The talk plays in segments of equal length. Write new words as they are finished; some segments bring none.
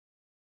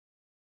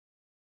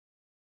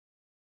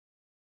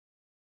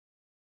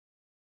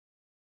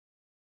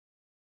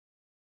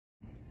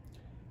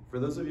For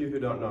those of you who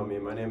don't know me,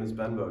 my name is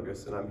Ben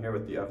Bogus and I'm here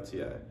with the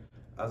FTA.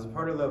 As a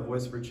part of the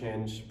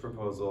Voice4Change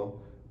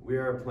proposal, we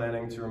are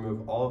planning to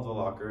remove all of the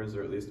lockers,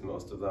 or at least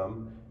most of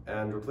them,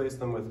 and replace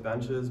them with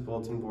benches,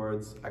 bulletin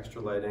boards, extra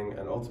lighting,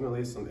 and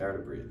ultimately some air to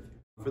breathe.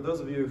 For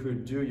those of you who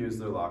do use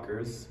their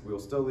lockers, we will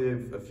still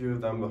leave a few of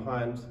them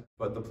behind,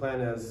 but the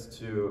plan is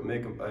to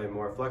make a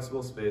more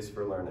flexible space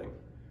for learning.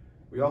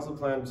 We also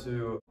plan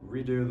to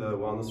redo the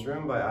wellness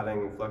room by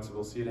adding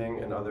flexible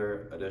seating and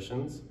other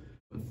additions.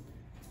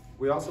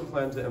 We also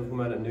plan to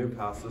implement a new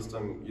pass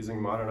system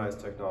using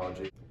modernized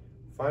technology.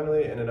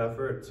 Finally, in an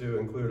effort to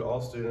include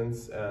all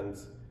students and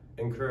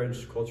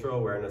encourage cultural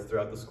awareness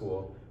throughout the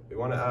school, we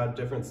want to add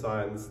different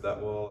signs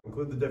that will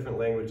include the different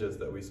languages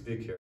that we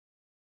speak here.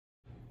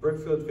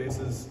 Brookfield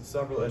faces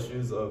several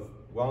issues of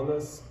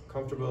wellness,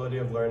 comfortability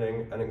of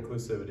learning, and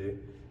inclusivity,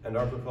 and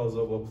our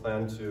proposal will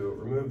plan to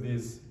remove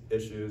these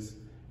issues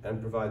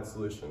and provide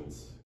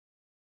solutions.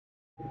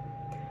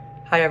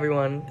 Hi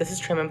everyone, this is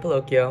Treman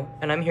Palocchio,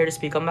 and I'm here to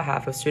speak on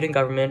behalf of student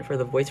government for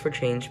the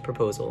Voice4Change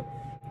proposal.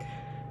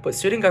 What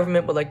student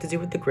government would like to do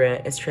with the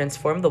grant is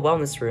transform the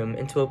wellness room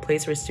into a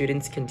place where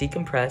students can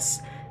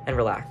decompress and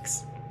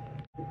relax.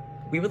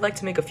 We would like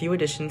to make a few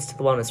additions to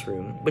the wellness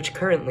room, which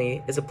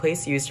currently is a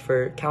place used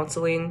for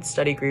counseling,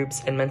 study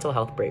groups, and mental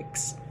health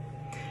breaks.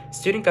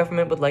 Student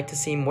government would like to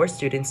see more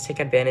students take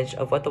advantage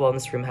of what the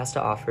wellness room has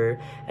to offer,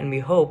 and we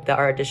hope that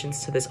our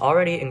additions to this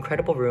already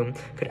incredible room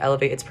could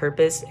elevate its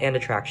purpose and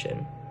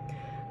attraction.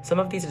 Some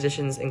of these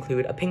additions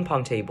include a ping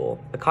pong table,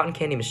 a cotton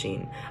candy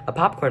machine, a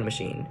popcorn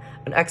machine,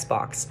 an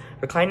Xbox,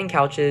 reclining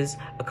couches,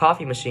 a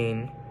coffee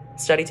machine,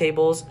 study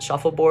tables,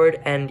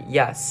 shuffleboard, and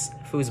yes,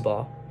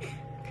 foosball.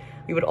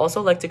 We would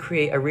also like to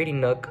create a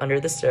reading nook under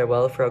the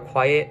stairwell for a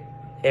quiet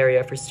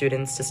area for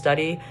students to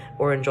study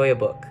or enjoy a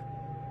book.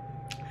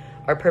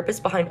 Our purpose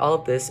behind all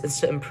of this is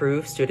to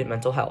improve student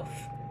mental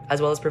health,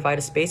 as well as provide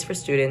a space for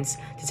students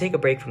to take a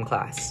break from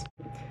class.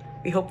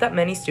 We hope that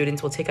many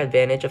students will take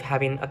advantage of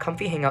having a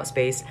comfy hangout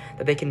space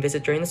that they can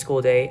visit during the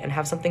school day and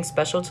have something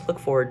special to look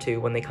forward to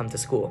when they come to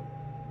school.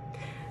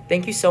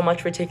 Thank you so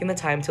much for taking the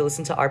time to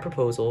listen to our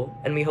proposal,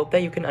 and we hope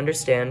that you can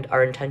understand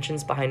our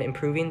intentions behind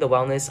improving the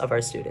wellness of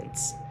our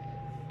students.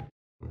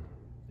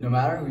 No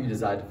matter who you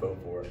decide to vote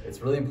for,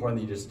 it's really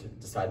important that you just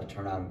decide to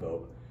turn out and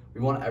vote. We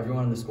want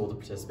everyone in the school to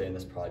participate in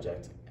this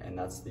project, and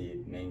that's the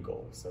main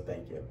goal, so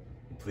thank you.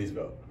 Please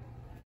vote.